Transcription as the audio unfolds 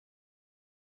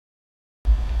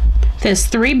This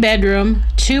 3-bedroom,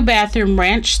 2-bathroom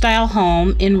ranch-style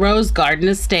home in Rose Garden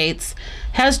Estates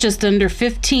has just under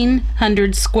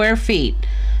 1,500 square feet.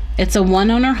 It's a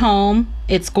one-owner home.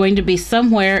 It's going to be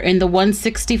somewhere in the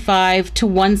 $165 to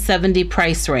 $170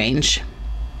 price range.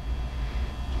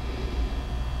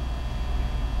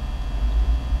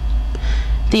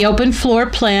 The open floor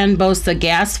plan boasts a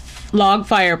gas log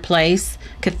fireplace,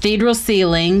 cathedral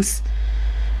ceilings,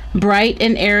 bright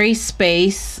and airy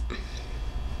space,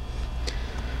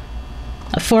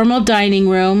 a formal dining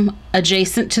room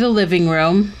adjacent to the living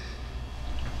room,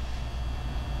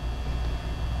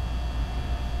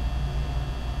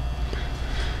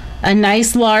 a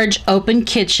nice large open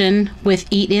kitchen with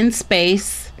eat-in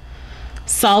space,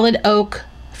 solid oak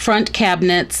front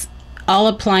cabinets. All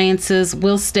appliances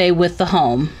will stay with the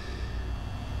home.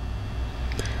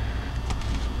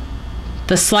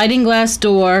 The sliding glass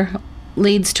door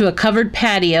leads to a covered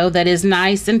patio that is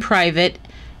nice and private,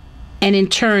 and in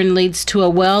turn leads to a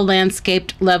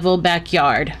well-landscaped level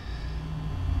backyard.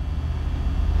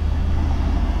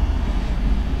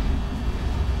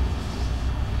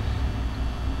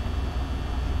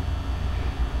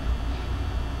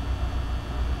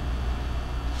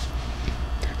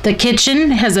 The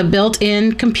kitchen has a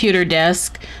built-in computer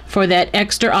desk for that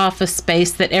extra office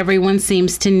space that everyone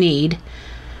seems to need.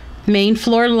 Main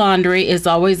floor laundry is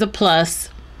always a plus,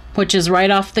 which is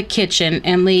right off the kitchen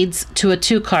and leads to a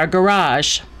 2-car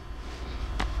garage.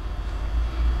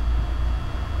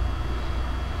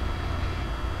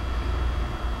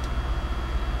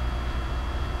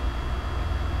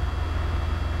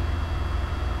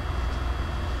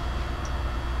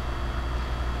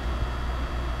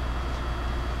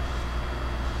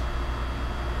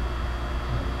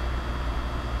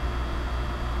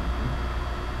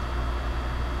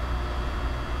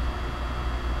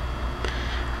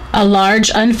 A large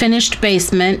unfinished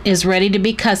basement is ready to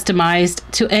be customized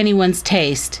to anyone's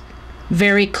taste.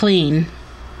 Very clean.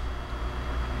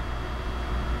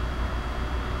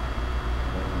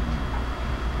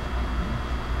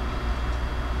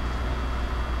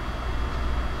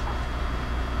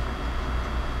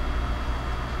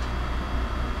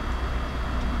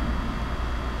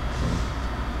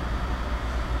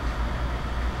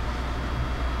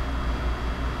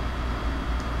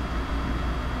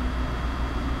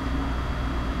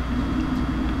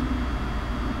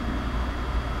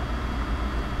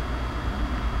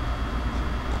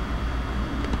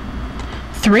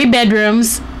 Three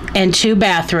bedrooms and 2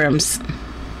 bathrooms.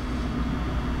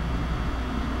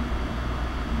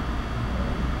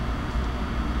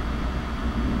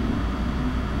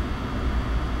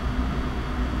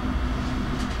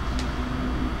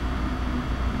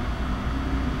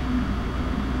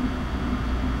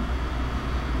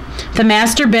 The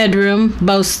master bedroom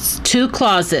boasts 2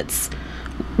 closets,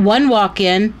 1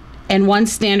 walk-in and 1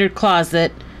 standard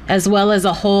closet, as well as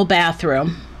a whole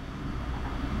bathroom.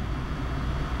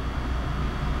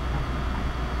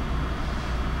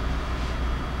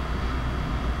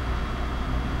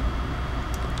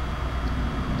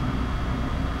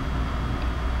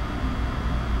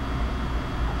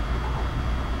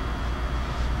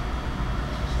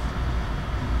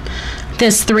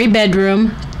 This 3-bedroom,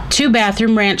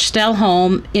 2-bathroom ranch-style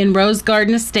home in Rose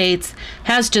Garden Estates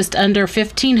has just under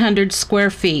 1,500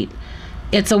 square feet.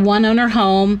 It's a one-owner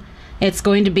home. It's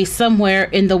going to be somewhere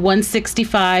in the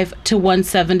 $165 to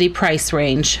 $170 price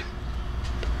range.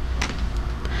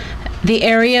 The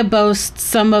area boasts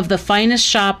some of the finest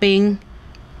shopping,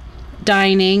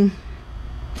 dining,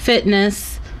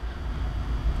 fitness,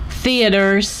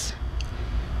 theaters,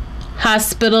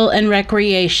 hospital, and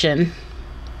recreation.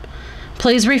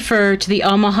 Please refer to the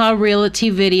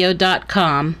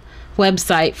OmahaRealtyVideo.com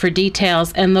website for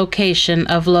details and location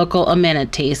of local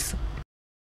amenities.